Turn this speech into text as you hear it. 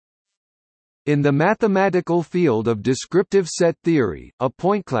In the mathematical field of descriptive set theory, a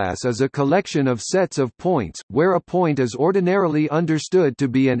pointclass is a collection of sets of points, where a point is ordinarily understood to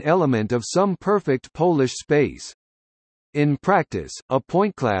be an element of some perfect Polish space. In practice, a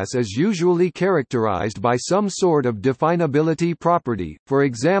pointclass is usually characterized by some sort of definability property, for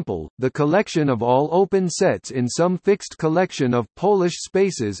example, the collection of all open sets in some fixed collection of Polish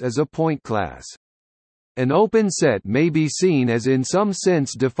spaces is a pointclass. An open set may be seen as in some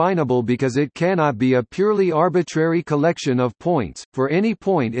sense definable because it cannot be a purely arbitrary collection of points. For any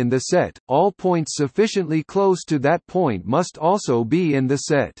point in the set, all points sufficiently close to that point must also be in the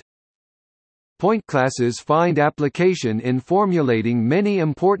set. Pointclasses find application in formulating many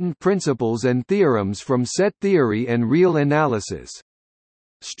important principles and theorems from set theory and real analysis.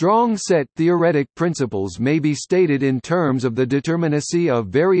 Strong set-theoretic principles may be stated in terms of the determinacy of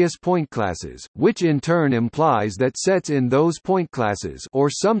various pointclasses, which in turn implies that sets in those pointclasses,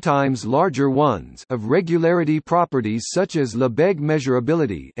 or sometimes larger ones, of regularity properties such as Lebesgue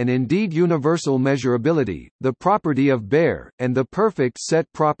measurability and indeed universal measurability, the property of Baire, and the perfect set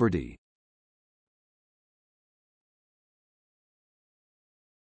property.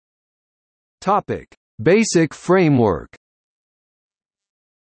 Topic: Basic framework.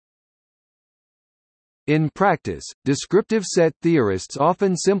 In practice, descriptive set theorists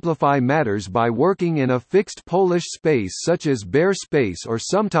often simplify matters by working in a fixed Polish space such as Baire space or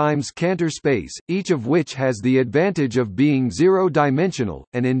sometimes Cantor space, each of which has the advantage of being zero-dimensional,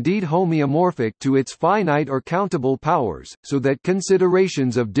 and indeed homeomorphic to its finite or countable powers, so that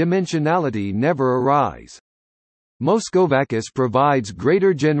considerations of dimensionality never arise. Moscovakis provides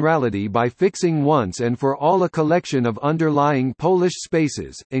greater generality by fixing once and for all a collection of underlying Polish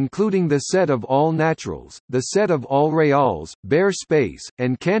spaces, including the set of all naturals, the set of all reals, Baire space,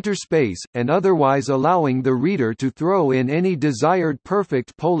 and Cantor space, and otherwise allowing the reader to throw in any desired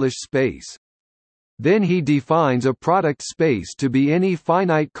perfect Polish space. Then he defines a product space to be any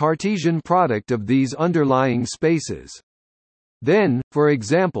finite Cartesian product of these underlying spaces. Then, for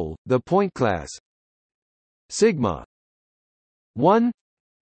example, the pointclass sigma 1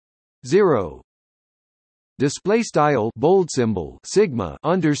 0 display style bold symbol sigma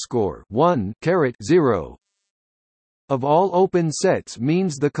underscore 1 caret 0 of all open sets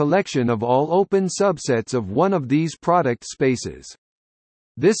means the collection of all open subsets of one of these product spaces.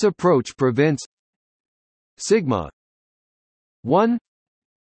 This approach prevents sigma 1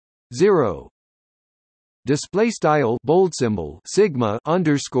 0 display style bold symbol sigma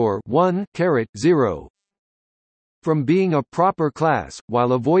underscore 1 caret 0 from being a proper class,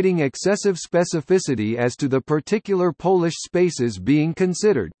 while avoiding excessive specificity as to the particular Polish spaces being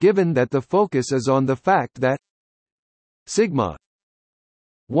considered, given that the focus is on the fact that sigma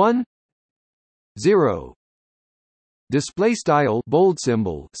 1 0 display style bold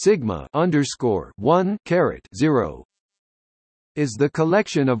symbol sigma underscore 1 caret 0 is the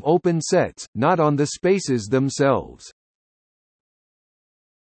collection of open sets, not on the spaces themselves.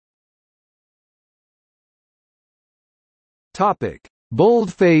 Topic: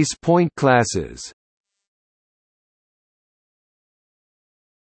 Boldface pointclasses.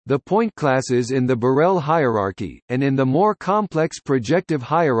 The pointclasses in the Borel hierarchy, and in the more complex projective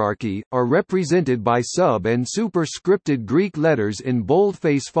hierarchy, are represented by sub- and superscripted Greek letters in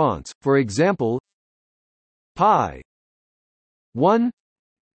boldface fonts, for example pi 1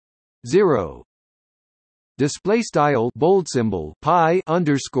 0 display style bold symbol pi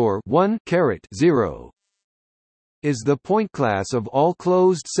underscore 1 caret 0 is the pointclass of all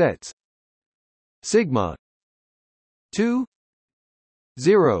closed sets. Sigma 2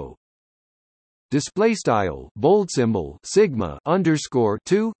 0 display style bold symbol sigma underscore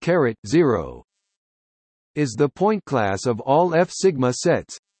 2 caret 0 is the pointclass of all F sigma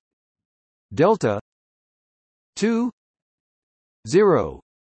sets. Delta 2 0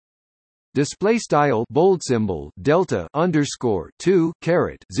 display style bold symbol delta underscore 2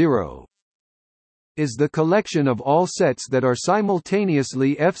 caret 0 is the collection of all sets that are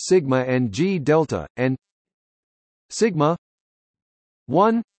simultaneously F sigma and G delta, and sigma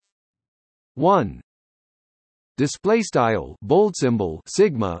 1 1 display style bold symbol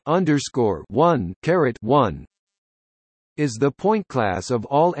sigma underscore 1 caret 1 is the pointclass of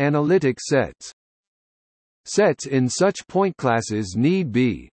all analytic sets. Sets in such pointclasses need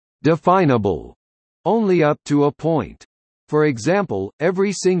be definable only up to a point. For example,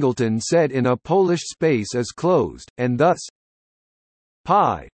 every singleton set in a Polish space is closed, and thus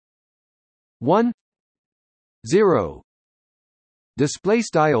pi 1 0 display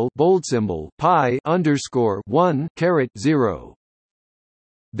style bold symbol pi underscore 1 caret 0.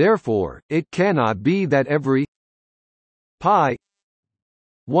 Therefore, it cannot be that every pi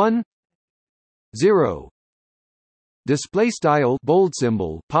 1 0. Display style bold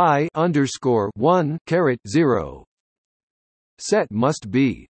symbol pi underscore 1 caret 0. Set must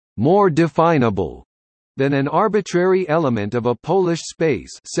be more definable than an arbitrary element of a Polish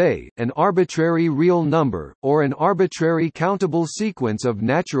space, say, an arbitrary real number, or an arbitrary countable sequence of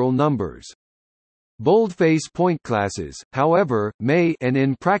natural numbers. Boldface point classes, however, may and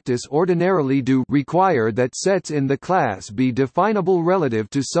in practice ordinarily do require that sets in the class be definable relative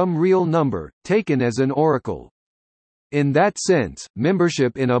to some real number, taken as an oracle. In that sense,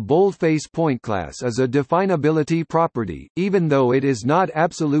 membership in a boldface point class is a definability property, even though it is not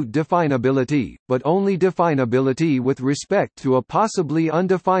absolute definability, but only definability with respect to a possibly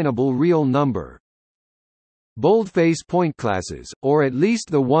undefinable real number. Boldface point classes, or at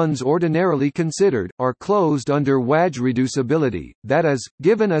least the ones ordinarily considered, are closed under Waj reducibility, that is,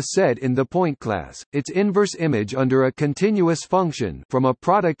 given a set in the point class, its inverse image under a continuous function from a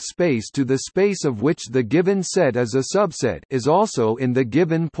product space to the space of which the given set is a subset is also in the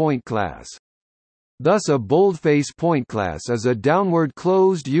given point class. Thus a boldface point class is a downward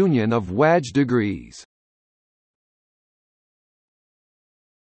closed union of Waj degrees.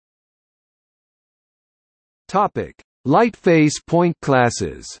 Topic: Lightface point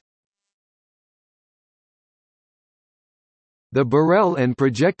classes. The Borel and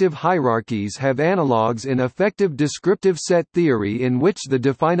projective hierarchies have analogues in effective descriptive set theory in which the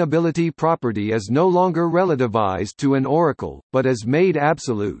definability property is no longer relativized to an oracle, but is made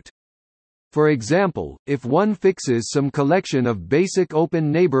absolute. For example, if one fixes some collection of basic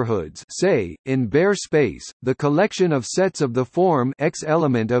open neighborhoods, say, in bare space, the collection of sets of the form X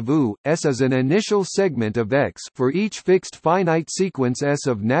element of U, S is an initial segment of X for each fixed finite sequence S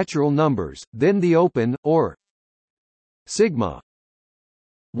of natural numbers, then the open, or sigma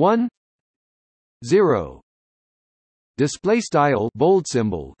 1 0 display style bold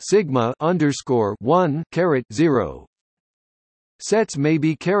symbol sigma underscore 1 caret 0 sets may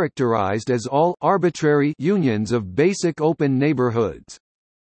be characterized as all arbitrary unions of basic open neighborhoods.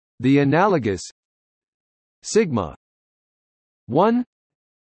 The analogous sigma 1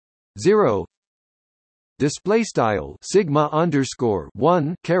 0 display style sigma underscore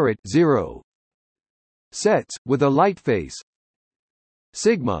 1 caret 0 sets with a lightface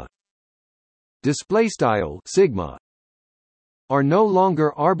sigma display style sigma are no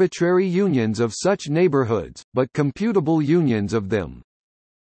longer arbitrary unions of such neighborhoods, but computable unions of them.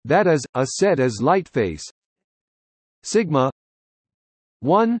 That is, a set as lightface sigma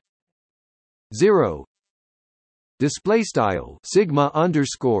 1 0 display style sigma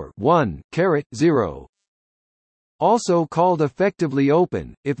underscore 1 caret 0 also called effectively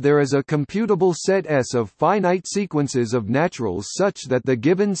open, if there is a computable set S of finite sequences of naturals such that the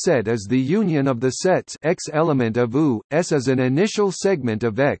given set is the union of the sets X element of U, S is an initial segment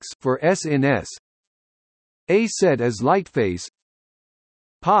of X for S in S. A set is lightface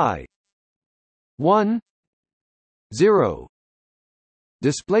pi 1 0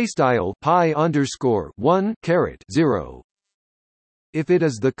 display style pi underscore 1 caret 0 if it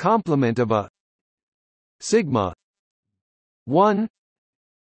is the complement of a sigma 1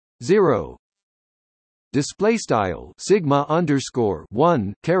 0 display style sigma underscore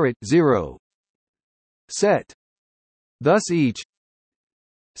 1 caret 0 set. Thus each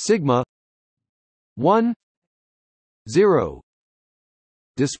sigma 1 0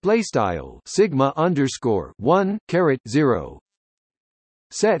 display style sigma underscore 1 caret 0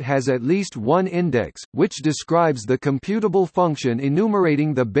 set has at least one index, which describes the computable function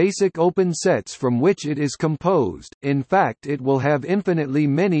enumerating the basic open sets from which it is composed. In fact, it will have infinitely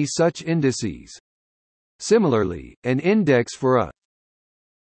many such indices. Similarly, an index for a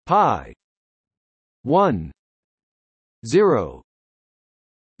pi 1 0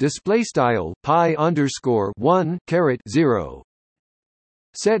 display style pi underscore 1 caret 0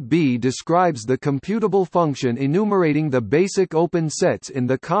 set B describes the computable function enumerating the basic open sets in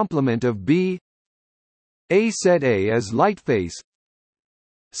the complement of B. A set A is lightface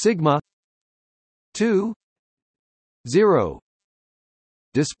sigma 2 0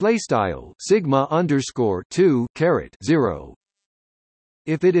 display style sigma underscore 2 caret 0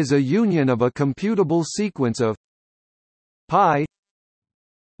 if it is a union of a computable sequence of pi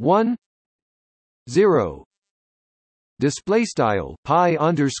 1 0 display style pi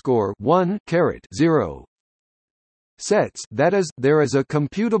underscore 1 caret 0 sets, that is, there is a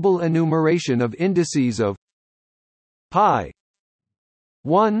computable enumeration of indices of pi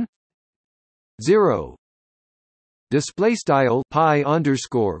 1 0 display style pi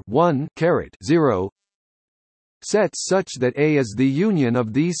underscore 1 caret 0 sets such that A is the union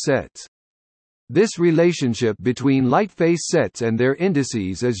of these sets. This relationship between Lightface sets and their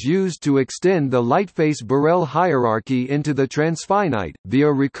indices is used to extend the Lightface-Borel hierarchy into the transfinite, via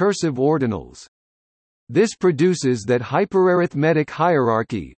recursive ordinals. This produces that hyperarithmetic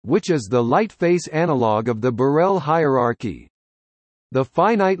hierarchy, which is the Lightface analog of the Borel hierarchy. The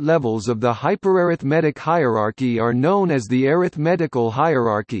finite levels of the hyperarithmetic hierarchy are known as the arithmetical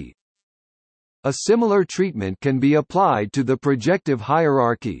hierarchy. A similar treatment can be applied to the projective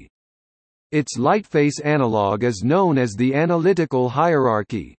hierarchy. Its Lightface analog is known as the analytical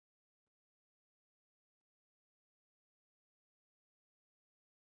hierarchy.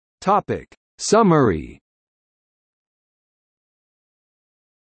 Topic Summary.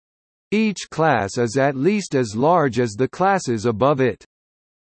 Each class is at least as large as the classes above it.